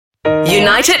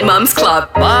United Mums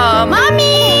Club. Mom.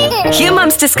 Mommy! Here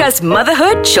mums discuss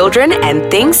motherhood, children,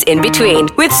 and things in between.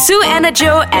 With Sue Anna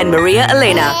Joe and Maria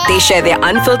Elena. They share their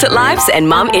unfiltered lives and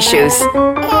mom issues.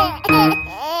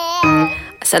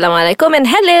 Assalamualaikum and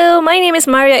hello. My name is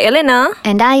Maria Elena.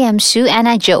 And I am Sue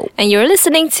Anna Joe. And you're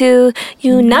listening to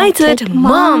United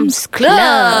Mums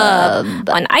Club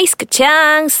on Ais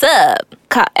Kacang Sub.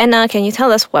 Kak Anna, can you tell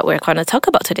us what we're going to talk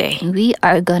about today? We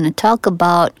are going to talk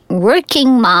about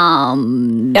working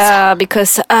moms.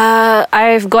 Because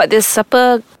I've got this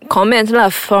comment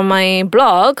lah from my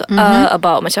blog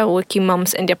about macam working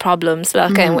moms and their problems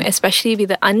lah kan, especially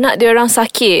bila anak dia orang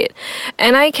sakit.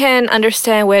 And I can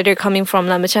understand where they're coming from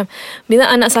lah. Macam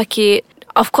bila anak sakit,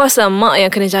 of course lah mak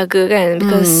yang kena jaga kan,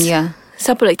 because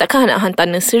siapa lagi takkan nak hantar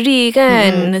nursery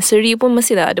kan. Nursery pun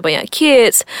mestilah ada banyak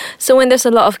kids. So when there's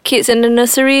a lot of kids in the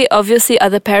nursery, obviously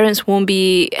other parents won't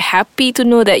be happy to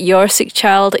know that your sick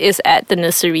child is at the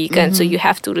nursery kan. So you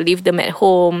have to leave them at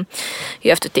home. You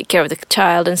have to take care of the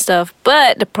child and stuff.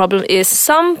 But the problem is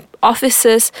some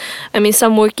offices,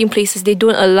 some working places, they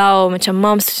don't allow macam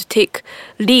moms to take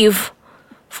leave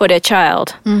for their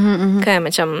child. Kan,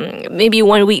 macam maybe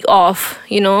 1 week off,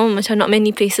 macam not many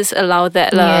places allow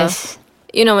that lah. Yes.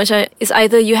 Macam it's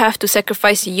either you have to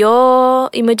sacrifice your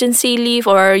emergency leave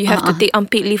or you have to take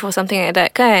unpaid leave or something like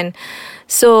that kan.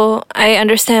 So I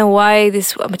understand why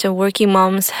this macam working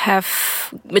moms have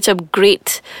macam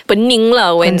great pening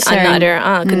lah when anak dia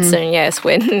concern, yes,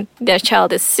 when their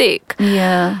child is sick.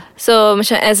 Yeah. So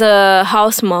macam as a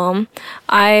house mom,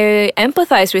 I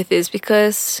empathize with this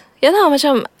because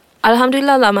macam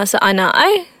Alhamdulillah lah, masa anak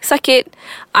I sakit,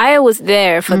 I was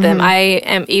there for them. I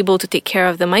am able to take care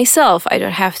of them myself. I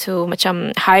don't have to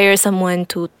macam hire someone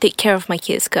to take care of my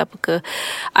kids ke apa ke.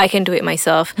 I can do it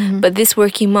myself. But these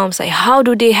working moms, like, how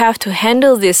do they have to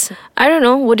handle this? I don't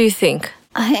know. What do you think?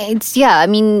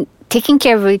 Taking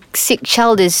care of a sick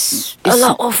child is a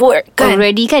lot of work kan?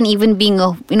 Already kan, even being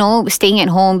staying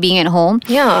at home, being at home.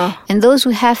 Yeah. And those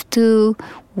who have to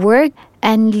work,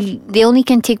 and they only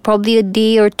can take probably a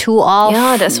day or two off.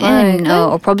 Yeah, that's right.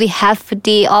 Or probably half a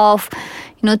day off,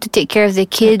 to take care of their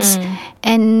kids.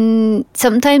 And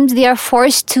sometimes they are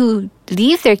forced to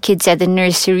leave their kids at the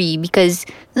nursery because...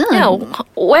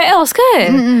 where else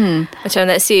kan? Macam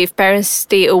let's say if parents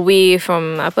stay away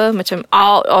from macam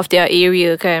out of their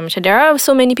area kan. Macam there are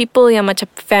so many people yang macam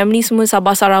family semua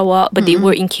Sabah Sarawak but they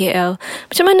work in KL.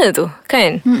 Macam mana tu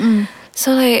kan?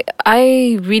 So like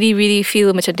I really really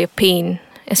feel macam their pain,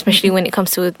 especially when it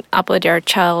comes to their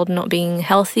child not being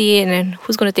healthy, and then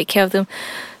who's going to take care of them.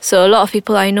 So a lot of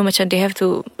people I know macam they have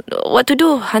to, what to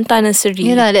do, hantar nursery.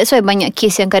 Yelah, that's why banyak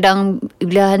kes yang kadang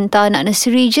bila hantar anak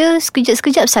nursery je,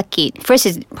 sekejap-sekejap sakit. First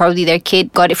is probably their kid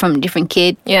got it from a different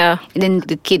kid. Yeah. And then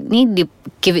the kid ni they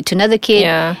give it to another kid.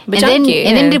 Yeah. And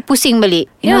then dia pusing balik.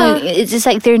 It's just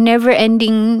like they're never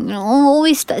ending,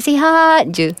 always tak sihat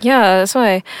je. Yeah, that's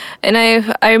why. And I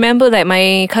remember that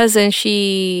my cousin,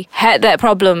 she had that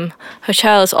problem. Her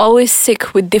child is always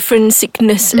sick with different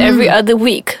sickness every other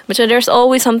week. Macam there's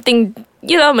always something,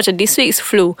 macam this week is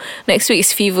flu, next week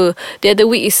is fever, the other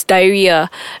week is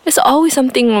diarrhea. There's always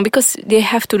something wrong because they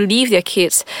have to leave their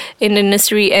kids in the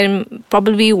nursery, and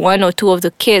probably 1 or 2 of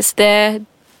the kids there,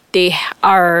 they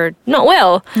are not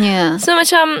well. Yeah. So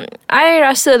macam I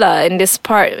rasa lah in this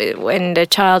part, when the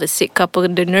child is sick,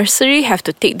 the nursery have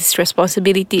to take this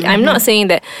responsibility. I'm not saying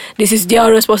that this is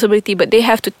their responsibility, but they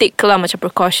have to take lah macam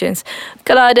precautions.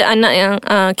 Kalau ada anak yang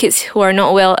kids who are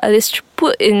not well, at least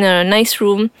put in a nice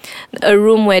room, a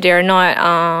room where they are not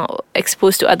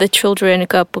exposed to other children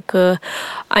ke apa ke.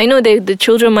 I know that the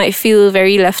children might feel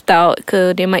very left out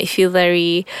ke, they might feel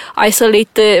very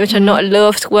isolated, macam not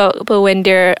loved when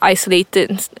they're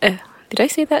isolated. Did I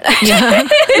say that? Yeah.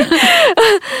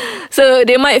 So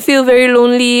they might feel very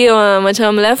lonely or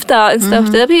macam left out and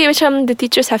stuff. Tapi macam the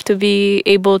teachers have to be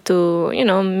able to,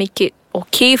 make it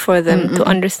okay for them to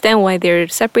understand why they're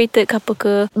separated ke apa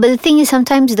ke. But the thing is,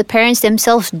 sometimes the parents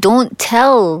themselves don't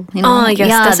tell,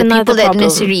 that's the people another at problem.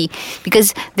 nursery,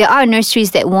 because there are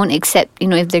nurseries that won't accept,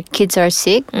 if their kids are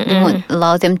sick, they won't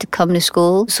allow them to come to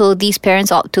school. So these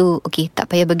parents opt to, tak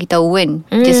payah bagi tahu kan,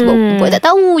 just buat tak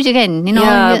tahu je kan,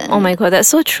 Oh my god, that's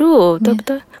so true.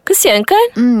 Betul-betul. Kesian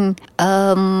kan?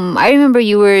 I remember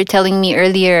you were telling me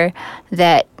earlier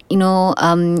that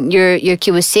your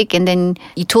kid was sick, and then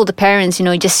you told the parents,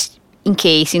 just in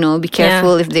case, be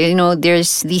careful if there,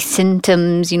 there's these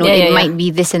symptoms, it might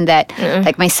be this and that.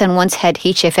 Like my son once had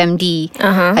HFMD.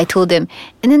 I told him.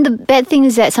 And then the bad thing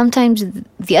is that sometimes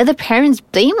the other parents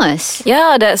blame us.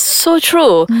 Yeah, that's so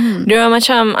true. There are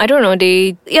macam, I don't know,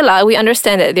 we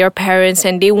understand that they're parents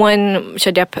and they want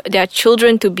their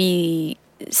children to be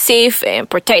safe and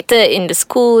protected in the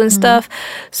school and stuff.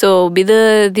 So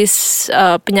bila this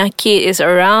penyakit is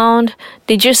around,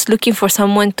 they're just looking for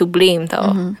someone to blame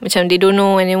tau. Macam they don't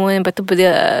know anyone, but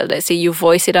let's say you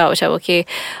voice it out macam, okay,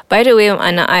 by the way,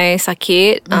 anak I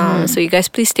sakit, so you guys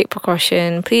please take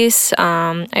precaution. Please,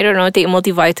 I don't know, take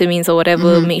multivitamins or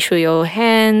whatever. Make sure your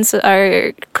hands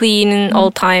are clean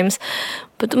all times.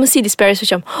 Betul mesti these parents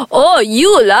macam, oh, you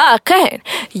lah kan,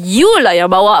 you lah yang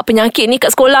bawa penyakit ni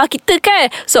kat sekolah kita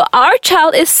kan, so our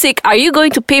child is sick, are you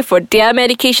going to pay for their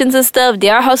medications and stuff,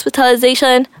 their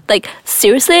hospitalization, like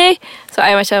seriously? So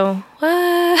I macam,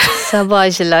 what? Sabar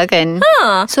je lah kan.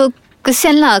 So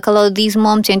kesian lah kalau these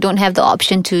moms yang don't have the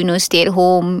option to stay at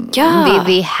home.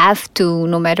 They have to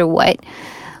no matter what.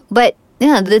 But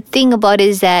the thing about it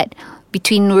is that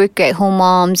between work at home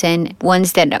moms and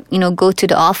ones that go to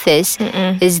the office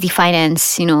is the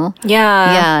finance,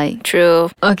 Yeah,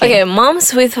 true. Okay,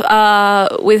 moms with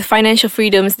financial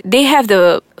freedoms, they have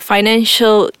the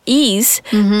financial ease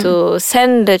to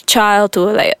send the child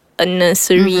to like a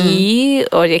nursery,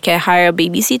 or they can hire a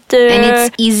babysitter, and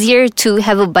it's easier to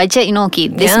have a budget. Okay,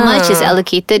 this much is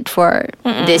allocated for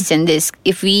this and this.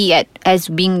 If we as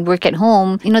being work at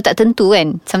home, tak tentu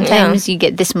kan. Sometimes you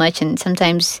get this much, and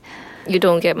sometimes you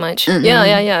don't get much.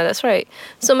 Yeah, that's right.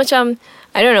 So macam,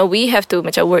 I don't know, we have to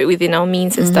macam work within our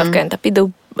means and stuff kan. Tapi the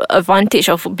advantage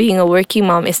of being a working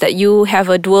mom is that you have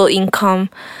a dual income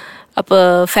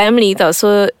family tau.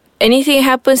 So anything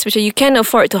happens, macam you can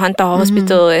afford to hantar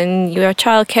hospital, and your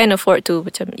child can afford to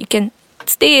macam, you can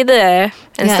stay there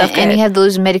and stuff. And you have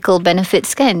those medical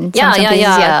benefits kan.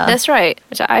 Yeah. That's right.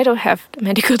 Macam I don't have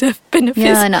medical benefits.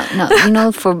 Yeah,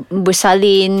 no. For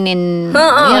bersalin and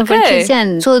for kids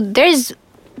kan. So there's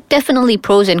definitely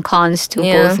pros and cons to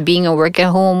both being a work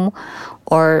at home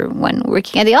or when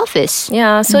working at the office.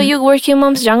 Yeah, so you working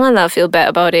moms, janganlah feel bad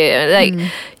about it. Like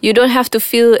you don't have to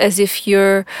feel as if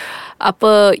your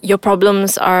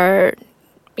problems are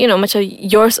macam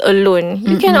yours alone.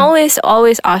 You can always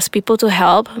ask people to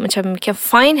help. Macam you can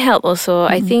find help also.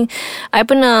 I think I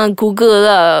pernah Google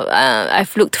lah.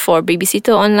 I've looked for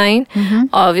babysitter online.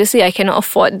 Obviously, I cannot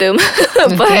afford them.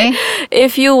 But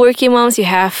if you working moms, you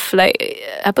have like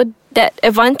that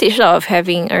advantage of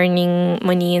earning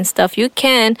money and stuff. You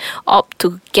can opt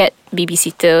to get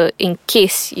babysitter in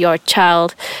case your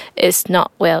child is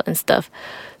not well and stuff.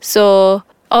 So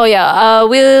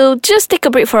we'll just take a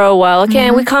break for a while, okay?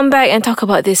 And we come back and talk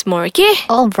about this more, okay?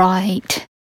 All right.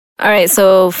 Alright,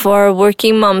 so for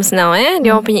working moms now, they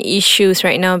all punya issues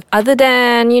right now. Other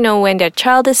than, when their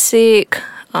child is sick,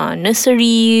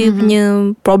 nursery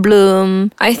punya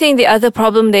problem. I think the other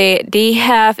problem they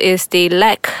have is they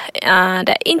lack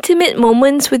the intimate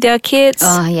moments with their kids.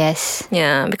 Oh, yes.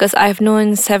 Yeah, because I've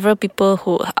known several people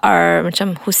who are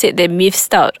who said they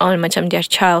missed out on their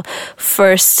child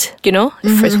first,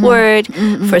 first word,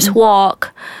 first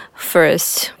walk,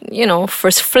 first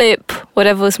flip,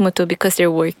 whatever semua tu, because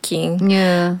they're working.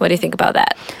 Yeah. What do you think about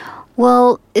that?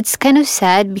 Well, it's kind of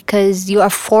sad because you are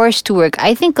forced to work.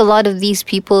 I think a lot of these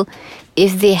people,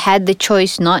 if they had the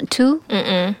choice not to,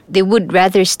 they would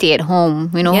rather stay at home,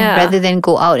 rather than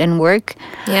go out and work.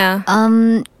 Yeah.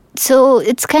 So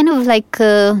it's kind of like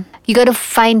you got to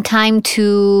find time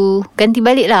to ganti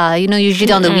balik lah.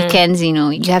 Usually on the weekends,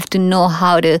 you have to know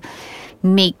how to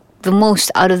make the most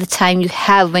out of the time you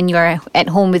have when you are at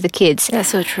home with the kids. That's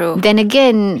so true. Then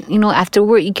again, after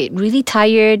work you get really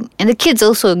tired, and the kids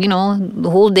also, the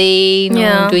whole day,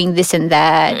 doing this and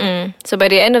that. So by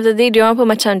the end of the day,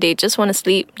 they just want to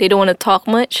sleep. They don't want to talk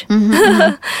much.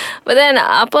 But then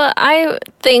I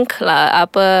think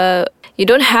you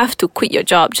don't have to quit your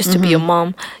job just to be a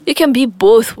mom. You can be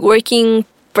both working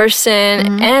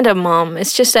person and a mom.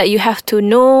 It's just that you have to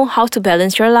know how to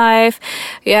balance your life.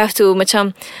 You have to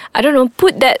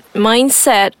put that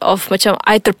mindset of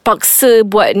I terpaksa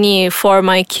buat ni for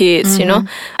my kids,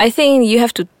 I think you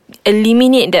have to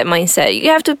eliminate that mindset. You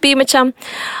have to be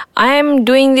I'm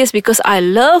doing this because I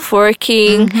love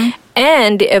working,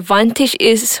 and the advantage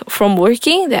is from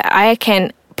working that I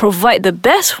can provide the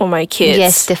best for my kids.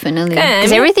 Yes, definitely.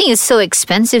 Because everything is so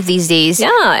expensive these days.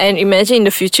 Yeah, and imagine in the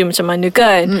future macam mana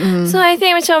kan. So I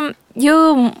think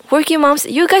you working moms,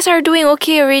 you guys are doing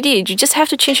okay already. You just have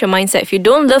to change your mindset. If you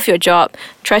don't love your job,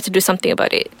 try to do something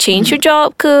about it. Change your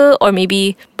job ke, or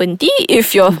maybe berhenti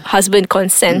if your husband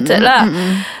consented lah.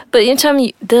 But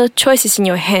the choice is in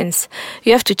your hands.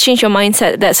 You have to change your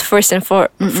mindset. That's first and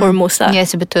foremost lah.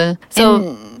 Yes, betul.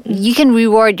 So you can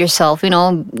reward yourself,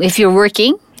 if you're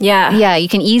working. Yeah, you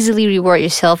can easily reward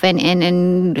yourself and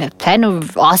plan an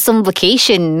awesome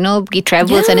vacation, pergi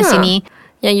travel sana sini.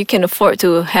 Yeah, you can afford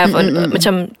to have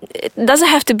macam it doesn't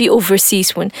have to be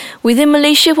overseas pun. Within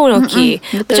Malaysia pun okay.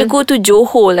 Macam go to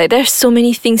Johor, like there's so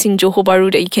many things in Johor Bahru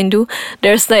that you can do.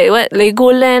 There's like what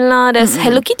Legoland lah, there's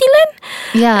Hello Kitty Land.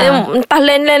 Yeah. Entah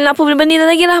land apa benda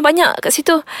lagi lah, banyak kat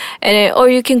situ. And then, or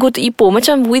you can go to Ipoh.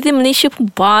 Macam within Malaysia pun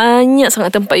banyak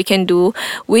sangat tempat you can do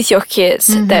with your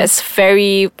kids. That's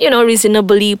very,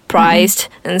 reasonably priced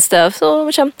and stuff. So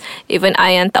macam even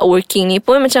I yang tak working ni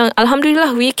pun macam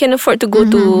alhamdulillah we can afford to go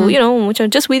to, macam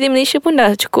just within Malaysia pun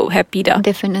dah cukup happy dah.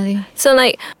 Definitely. So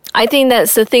like I think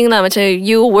that's the thing lah. Macam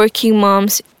you working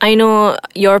moms, I know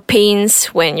your pains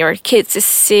when your kids is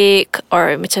sick,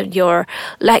 or macam your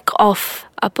lack of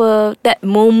that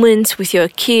moments with your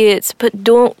kids, but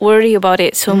don't worry about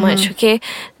it so much, okay?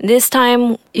 This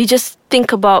time you just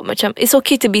think about macam it's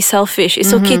okay to be selfish,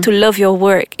 it's okay to love your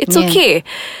work, it's okay.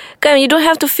 Kan, you don't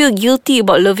have to feel guilty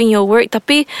about loving your work,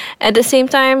 tapi at the same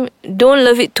time don't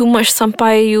love it too much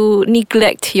sampai you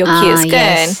neglect your kids,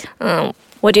 kan? Yes.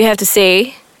 What do you have to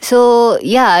say? So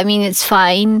yeah, I mean, it's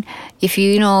fine if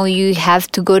you have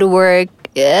to go to work.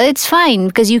 It's fine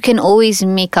because you can always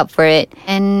make up for it.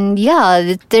 And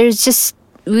yeah,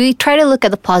 we try to look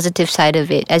at the positive side of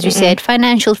it. As you said,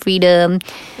 financial freedom.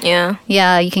 Yeah.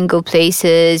 Yeah, you can go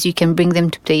places, you can bring them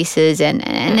to places, and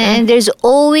there's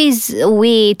always a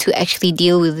way to actually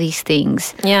deal with these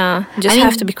things. Yeah, just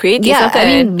have to be creative. Yeah, I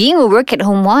mean, being a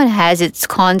work-at-home mom has its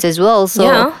cons as well.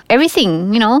 So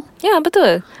everything, Yeah,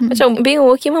 betul. Macam being a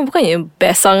working mom bukannya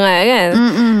best sangat kan.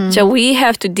 Macam we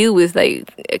have to deal with like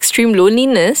extreme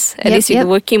loneliness. At least with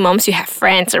working moms, you have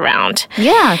friends around.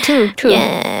 Yeah, true.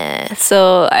 Yeah.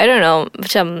 So I don't know.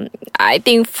 Macam I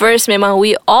think first memang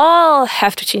we all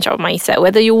have to change our mindset.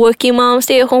 Whether you're working mom,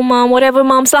 stay-at-home mom, whatever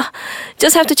moms lah,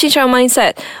 just have to change our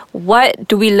mindset. What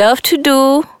do we love to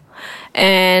do?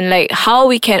 And like how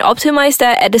we can optimize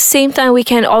that. At the same time, we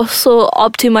can also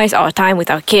optimize our time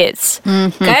with our kids.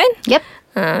 Okay? Yep.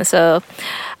 So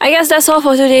I guess that's all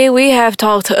for today. We have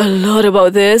talked a lot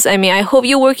about this. I mean, I hope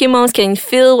you working moms can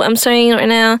feel what I'm saying right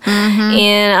now.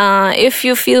 And if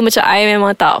you feel macam I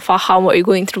memang tak faham what you're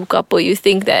going through ke apa, you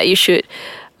think that you should,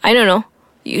 I don't know,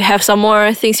 you have some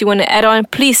more things you want to add on,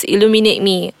 please illuminate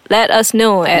me. Let us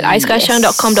know at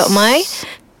aiskashang.com.my.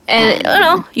 And,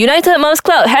 United Moms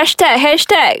Club,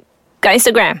 hashtag, got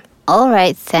Instagram. All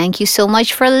right. Thank you so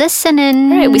much for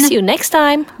listening. All right. We'll see you next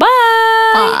time.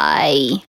 Bye. Bye.